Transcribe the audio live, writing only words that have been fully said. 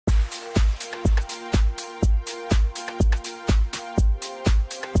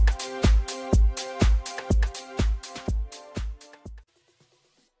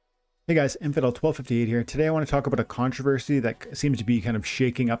Hey guys, Infidel1258 here. Today I want to talk about a controversy that seems to be kind of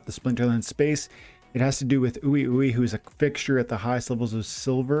shaking up the Splinterlands space. It has to do with Ui, who's a fixture at the highest levels of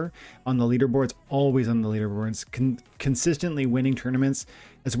silver on the leaderboards, always on the leaderboards, consistently winning tournaments,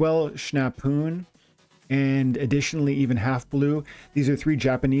 as well Schnapoon, and additionally even Half Blue. These are three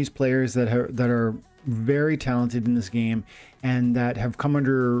Japanese players that are very talented in this game and that have come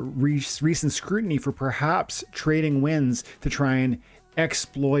under recent scrutiny for perhaps trading wins to try and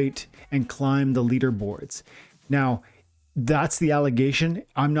exploit and climb the leaderboards. Now, that's the allegation.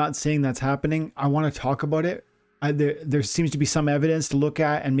 I'm not saying that's happening. I want to talk about it. There seems to be some evidence to look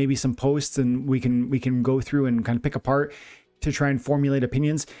at and maybe some posts, and we can go through and kind of pick apart to try and formulate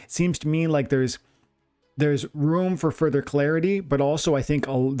opinions. It seems to me like there's room for further clarity, but also I think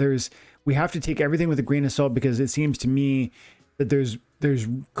we have to take everything with a grain of salt, because it seems to me that there's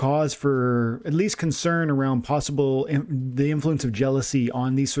cause for at least concern around the influence of jealousy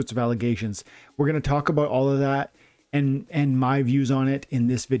on these sorts of allegations. We're going to talk about all of that and my views on it in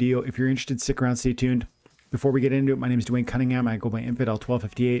this video. If you're interested, stick around, stay tuned. Before we get into it, my name is Dwayne Cunningham. I go by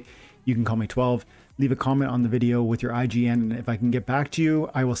Infidel1258. You can call me 12. Leave a comment on the video with your IGN, and if I can get back to you,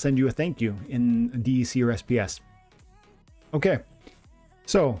 I will send you a thank you in DEC or SPS. Okay,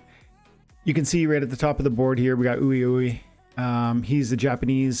 so you can see right at the top of the board here, we got Ui. He's a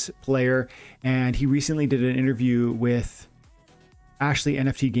Japanese player, and he recently did an interview with Ashley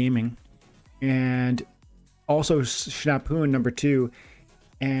NFT Gaming and also Schnapoon number 2.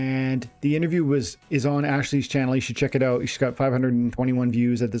 And the interview is on Ashley's channel. You should check it out. She's got 521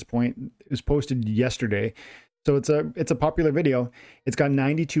 views at this point. It was posted yesterday. So it's a popular video. It's got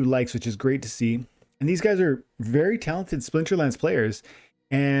 92 likes, which is great to see. And these guys are very talented Splinterlands players.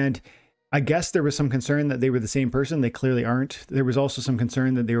 And I guess there was some concern that they were the same person. They clearly aren't. There was also some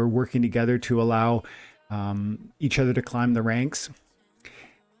concern that they were working together to allow each other to climb the ranks.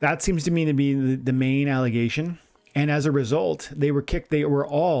 That seems to me to be the main allegation. And as a result, they were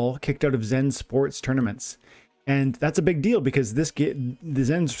all kicked out of Zensports tournaments. And that's a big deal, because the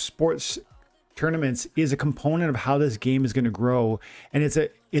Zensports tournaments is a component of how this game is going to grow. And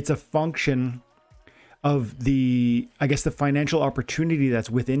it's a function of the financial opportunity that's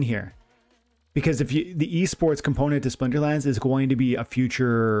within here. Because the esports component to Splinterlands is going to be a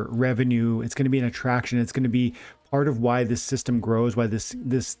future revenue. It's going to be an attraction. It's going to be part of why this system grows, why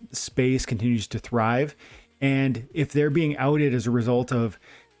this space continues to thrive. And if they're being outed as a result of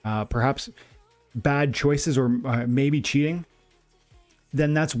perhaps bad choices or maybe cheating,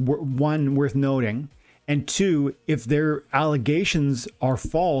 then that's one, worth noting. And two, if their allegations are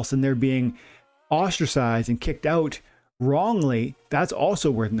false and they're being ostracized and kicked out wrongly, that's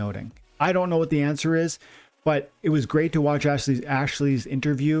also worth noting. I don't know what the answer is, but it was great to watch Ashley's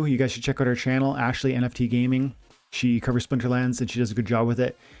interview. You guys should check out her channel, Ashley NFT Gaming. She covers Splinterlands and she does a good job with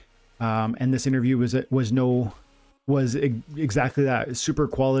it. And this interview was exactly that, super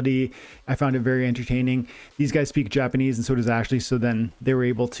quality. I found it very entertaining. These guys speak Japanese, and so does Ashley, so then they were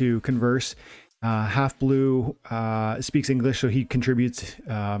able to converse. Half Blue speaks English, so he contributes.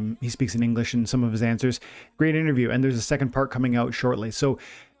 He speaks in English in some of his answers. Great interview, and there's a second part coming out shortly, so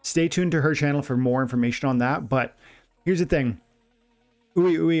stay tuned to her channel for more information on that. But here's the thing.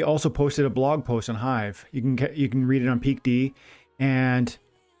 Ui also posted a blog post on Hive. You can read it on Peak D, and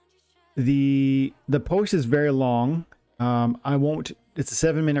the post is very long. It's a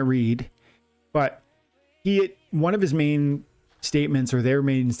 7-minute read, but one of his main statements, or their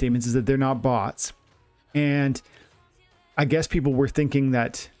main statements, is that they're not bots. And I guess people were thinking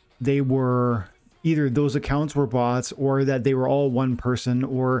that they were either those accounts were bots, or that they were all one person,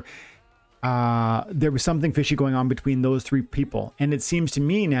 or there was something fishy going on between those three people. And it seems to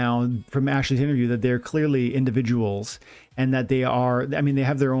me now from Ashley's interview that they're clearly individuals, and that they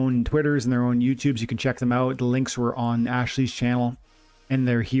have their own Twitters and their own YouTubes. You can check them out. The links were on Ashley's channel, and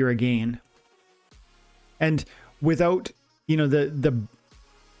they're here again. And without,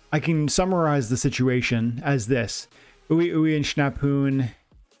 I can summarize the situation as this. Ui and Schnapoon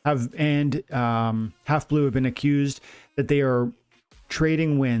and Half Blue have been accused that they are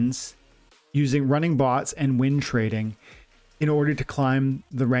trading wins running bots and win trading in order to climb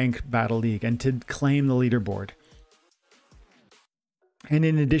the rank battle league and to claim the leaderboard. And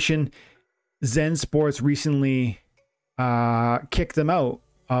in addition, Zensports recently kicked them out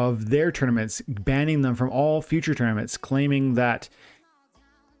of their tournaments, banning them from all future tournaments, claiming that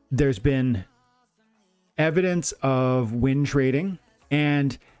there's been evidence of win trading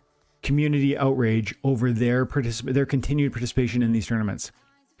and community outrage over their continued participation in these tournaments.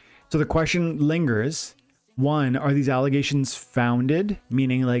 So the question lingers. One, are these allegations founded?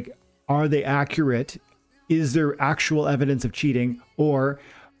 Meaning, like, are they accurate? Is there actual evidence of cheating? Or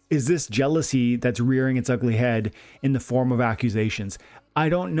is this jealousy that's rearing its ugly head in the form of accusations? I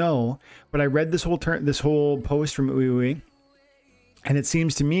don't know, but I read this whole post from Uwe, and it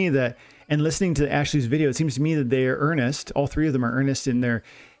seems to me that, and listening to Ashley's video, it seems to me that they are earnest. All three of them are earnest in their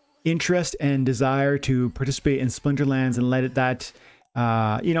interest and desire to participate in Splinterlands and let that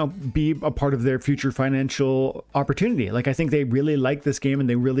be a part of their future financial opportunity. Like, I think they really like this game and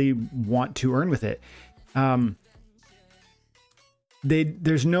they really want to earn with it.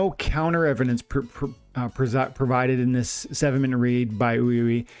 There's no counter evidence provided in this 7-minute read by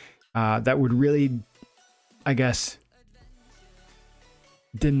Uwe that would really, I guess,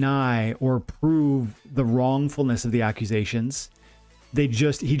 deny or prove the wrongfulness of the accusations. He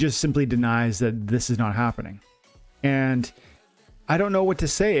just simply denies that this is not happening. And I don't know what to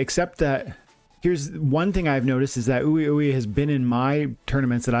say, except that here's one thing I've noticed is that Uwe has been in my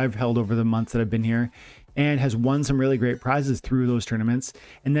tournaments that I've held over the months that I've been here, and has won some really great prizes through those tournaments,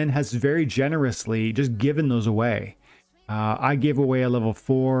 and then has very generously just given those away. I gave away a level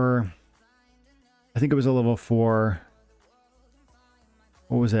 4. I think it was a level 4.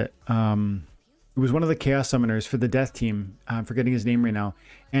 What was it? It was one of the Chaos Summoners for the Death Team. I'm forgetting his name right now.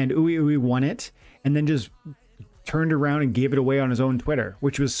 And Uwe won it, and then just turned around and gave it away on his own Twitter,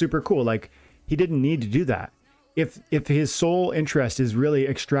 which was super cool. Like, he didn't need to do that. If his sole interest is really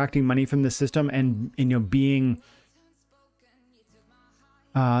extracting money from the system and being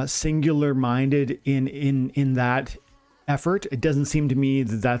singular-minded in that effort, it doesn't seem to me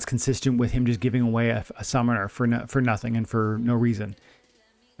that that's consistent with him just giving away a summoner for nothing and for no reason.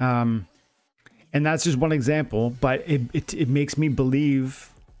 And that's just one example, but it makes me believe,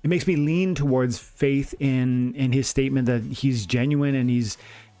 it makes me lean towards faith in his statement that he's genuine and he's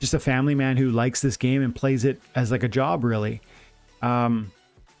just a family man who likes this game and plays it as like a job, really. And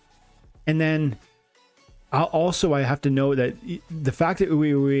then I have to know that the fact that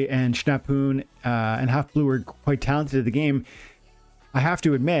Uwe and Schnapoon and Half Blue are quite talented at the game, I have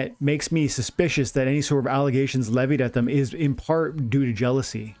to admit, makes me suspicious that any sort of allegations levied at them is in part due to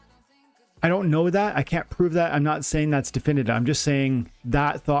jealousy. I don't know that. I can't prove that. I'm not saying that's definitive. I'm just saying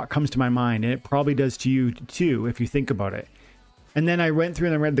that thought comes to my mind, and it probably does to you too if you think about it. And then I went through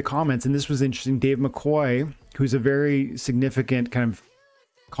and I read the comments, and this was interesting. Dave McCoy, who's a very significant kind of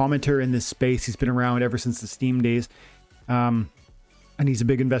commenter in this space, he's been around ever since the Steam days, and he's a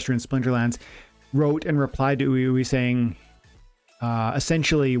big investor in Splinterlands, wrote and replied to Uwe saying,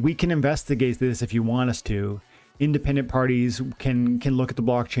 essentially, we can investigate this if you want us to. Independent parties can look at the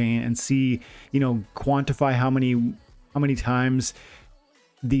blockchain and see, quantify how many times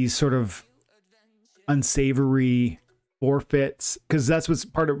these sort of unsavory forfeits, because that's what's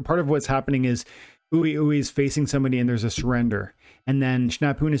part of what's happening is Uwe is facing somebody and there's a surrender, and then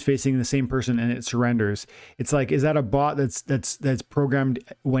Schnapoon is facing the same person and it surrenders. It's like, is that a bot that's programmed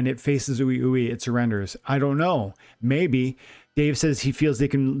when it faces Uwe it surrenders? I don't know. Maybe. Dave says he feels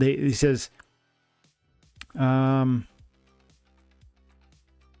he says a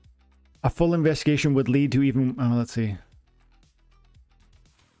full investigation would lead to even let's see.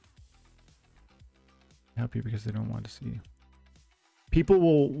 Help you because they don't want to see you.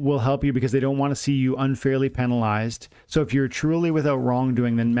 People will help you because they don't want to see you unfairly penalized. So if you're truly without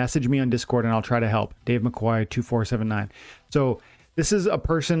wrongdoing, then message me on Discord and I'll try to help. Dave McCoy 2479. So this is a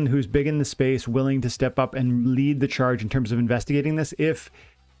person who's big in the space, willing to step up and lead the charge in terms of investigating this if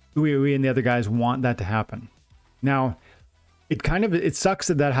Uwe and the other guys want that to happen. Now, it sucks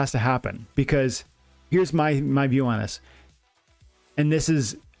that has to happen, because here's my view on this. And this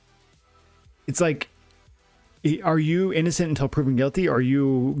is, it's like, are you innocent until proven guilty? Or are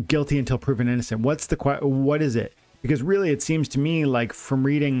you guilty until proven innocent? What is it? Because really, it seems to me like, from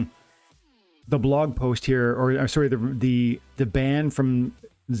reading the blog post here, or sorry, the ban from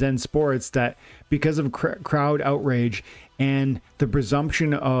Zensports, that because of crowd outrage and the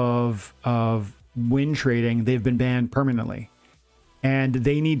presumption of win trading, they've been banned permanently, and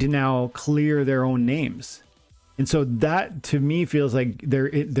they need to now clear their own names. And so that, to me, feels like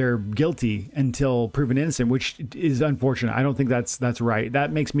they're guilty until proven innocent, which is unfortunate. I don't think that's right.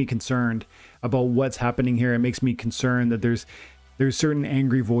 That makes me concerned about what's happening here. It makes me concerned that there's certain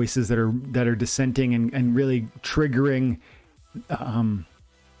angry voices that are dissenting and really triggering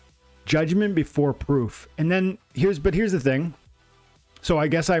judgment before proof. And then here's the thing. So I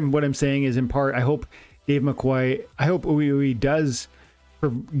guess what I'm saying is, in part, I hope Dave McCoy, I hope Uwe does,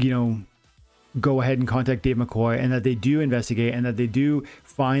 go ahead and contact Dave McCoy, and that they do investigate, and that they do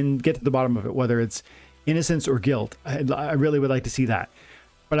get to the bottom of it, whether it's innocence or guilt. I really would like to see that.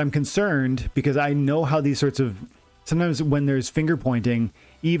 But I'm concerned because I know how these sorts of, sometimes when there's finger pointing,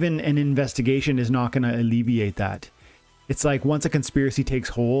 even an investigation is not going to alleviate that. it's like once a conspiracy takes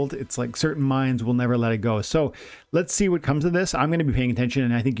hold, it's like certain minds will never let it go. So let's see what comes of this. I'm going to be paying attention,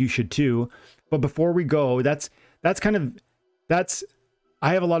 and I think you should too. But before we go, that's I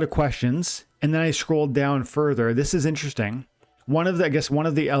have a lot of questions, and then I scrolled down further. This is interesting. One of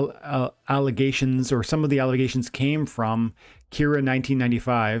the allegations, or some of the allegations, came from Kira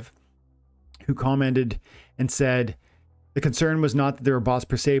 1995, who commented and said the concern was not that there were bots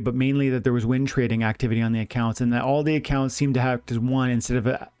per se, but mainly that there was win trading activity on the accounts, and that all the accounts seemed to act as one instead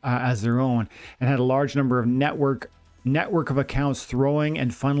of as their own, and had a large number of network of accounts throwing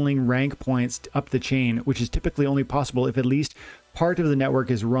and funneling rank points up the chain, which is typically only possible if at least part of the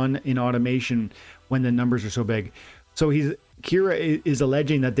network is run in automation when the numbers are so big. So Kira is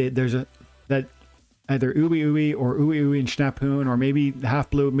alleging that that either Uwe or Uwe and Schnapoon, or maybe Half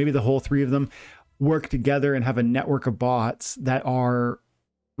Blue, maybe the whole three of them, work together and have a network of bots that are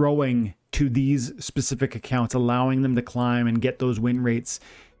throwing to these specific accounts, allowing them to climb and get those win rates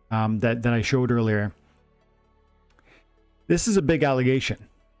that I showed earlier. This is a big allegation,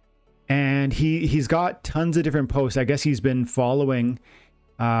 and he's got tons of different posts. I guess he's been following.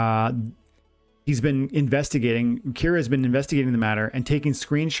 He's been investigating. Kira has been investigating the matter and taking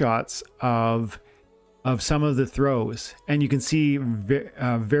screenshots of some of the throws, and you can see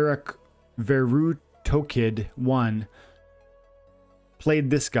Verutokid 1 played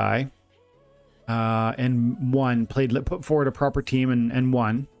this guy and won. Put forward a proper team and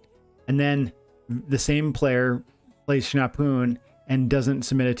won, and then the same player plays Schnapoon and doesn't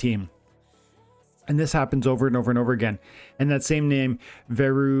submit a team. And this happens over and over and over again. And that same name,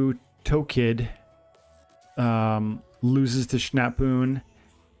 Verutokid, loses to Schnapoon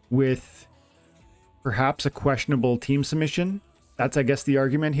with perhaps a questionable team submission. That's, I guess, the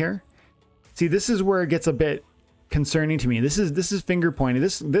argument here. See, this is where it gets a bit concerning to me. This is finger pointing.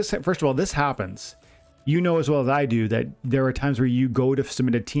 This first of all, this happens. You know as well as I do that there are times where you go to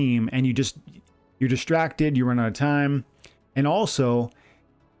submit a team and you're distracted, you run out of time. And also,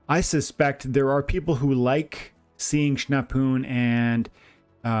 I suspect there are people who like seeing Schnapoon and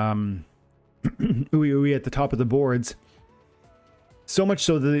Uwe at the top of the boards, so much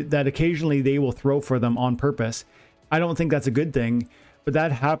so that occasionally they will throw for them on purpose. I don't think that's a good thing, but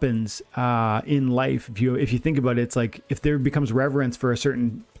that happens in life. If you think about it, it's like if there becomes reverence for a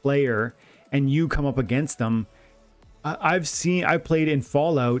certain player and you come up against them. I've played in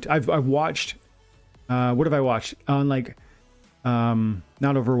Fallout. I've watched. What have I watched on, like, not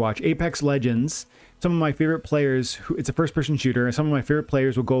Overwatch, Apex Legends? Some of my favorite players, it's a first-person shooter, and some of my favorite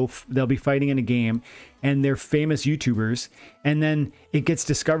players they'll be fighting in a game, and they're famous YouTubers, and then it gets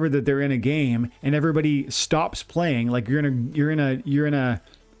discovered that they're in a game, and everybody stops playing. Like you're in a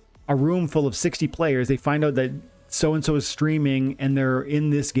room full of 60 players. They find out that so-and-so is streaming, and they're in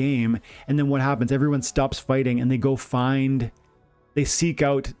this game, and then what happens? Everyone stops fighting, and they seek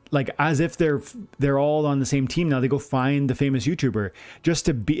out, like, as if they're all on the same team now. They go find the famous YouTuber just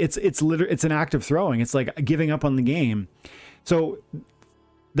to be. It's an act of throwing. It's like giving up on the game. So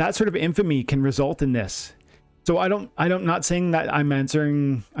that sort of infamy can result in this. So I'm not saying that I'm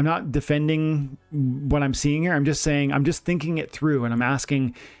not defending what I'm seeing here. I'm just saying, I'm just thinking it through, and I'm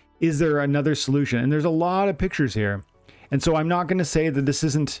asking, is there another solution? And there's a lot of pictures here, and so I'm not going to say that this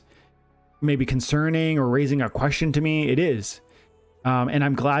isn't maybe concerning or raising a question to me. It is. And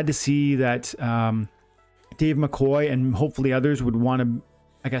I'm glad to see that Dave McCoy and hopefully others would want to,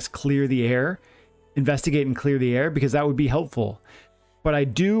 I guess, clear the air, investigate and clear the air, because that would be helpful. But I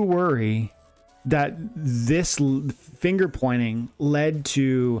do worry that this finger pointing led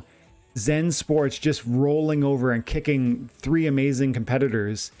to Zensports just rolling over and kicking 3 amazing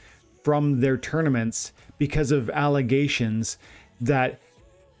competitors from their tournaments because of allegations that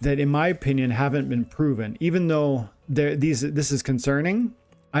in my opinion haven't been proven. Even though this is concerning,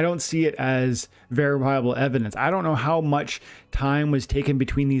 I don't see it as verifiable evidence. I don't know how much time was taken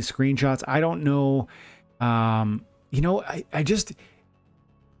between these screenshots. I don't know. I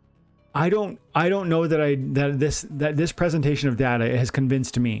don't know that this presentation of data has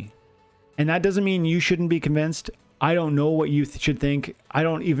convinced me. And that doesn't mean you shouldn't be convinced. I don't know what you should think. I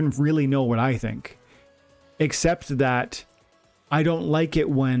don't even really know what I think, except that I don't like it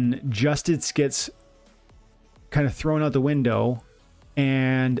when justice gets kind of thrown out the window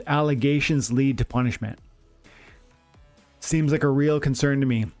and allegations lead to punishment. Seems like a real concern to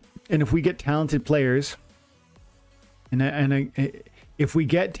me. And if we get talented players, if we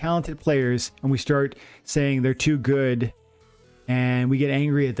get talented players and we start saying they're too good and we get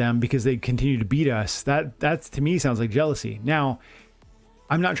angry at them because they continue to beat us, that to me sounds like jealousy. Now,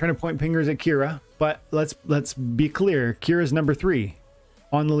 I'm not trying to point fingers at Kira, but let's be clear. Kira's number 3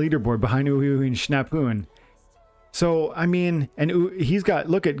 on the leaderboard behind Uwe and Schnapoon. So, I mean, and he's got,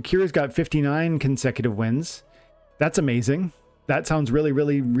 look at Kira's got 59 consecutive wins. That's amazing. That sounds really,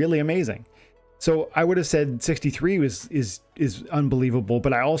 really, really amazing. So I would have said 63 is unbelievable,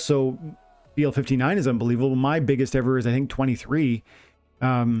 but I also feel 59 is unbelievable. My biggest ever is, I think, 23.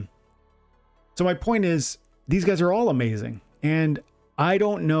 So my point is, these guys are all amazing. And I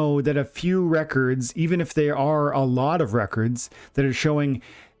don't know that a few records, even if there are a lot of records that are showing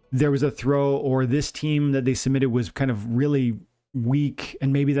there was a throw or this team that they submitted was kind of really weak,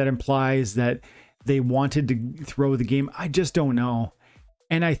 and maybe that implies that they wanted to throw the game. I just don't know.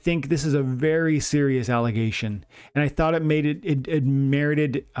 And I think this is a very serious allegation. And I thought it made it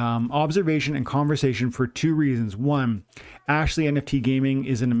merited observation and conversation for two reasons. One, Ashley NFT Gaming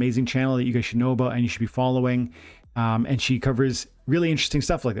is an amazing channel that you guys should know about and you should be following. And she covers really interesting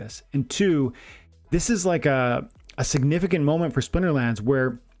stuff like this. And two, this is like a significant moment for Splinterlands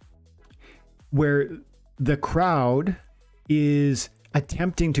where the crowd is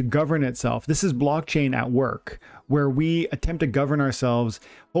attempting to govern itself. This is blockchain at work, where we attempt to govern ourselves,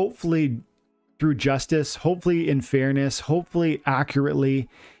 hopefully through justice, hopefully in fairness, hopefully accurately.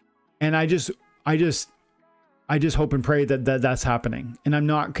 And I just hope and pray that that's happening. And I'm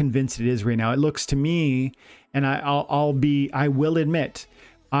not convinced it is right now. It looks to me, and I will admit,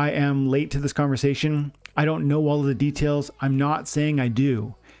 I am late to this conversation. I don't know all of the details. I'm not saying I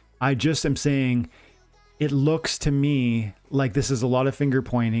do. I just am saying it looks to me like this is a lot of finger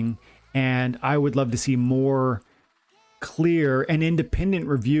pointing, and I would love to see more clear and independent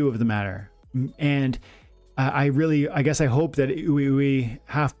review of the matter. And I guess I hope that Uwe,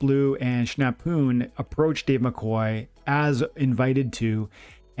 Half Blue, and Schnapoon approach Dave McCoy as invited to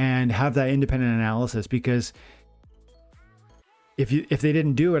and have that independent analysis, because if they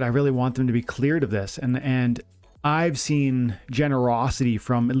didn't do it, I really want them to be cleared of this. And I've seen generosity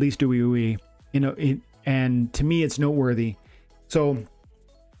from at least Uwe, and to me, it's noteworthy. So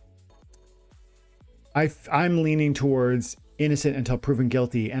I'm leaning towards innocent until proven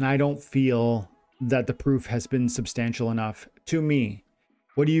guilty, and I don't feel that the proof has been substantial enough to me.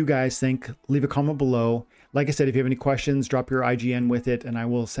 What do you guys think? Leave a comment below. Like I said, if you have any questions, drop your IGN with it, and I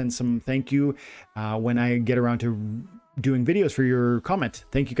will send some thank you when I get around to doing videos for your comment.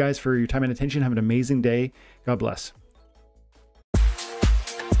 Thank you guys for your time and attention. Have an amazing day. God bless.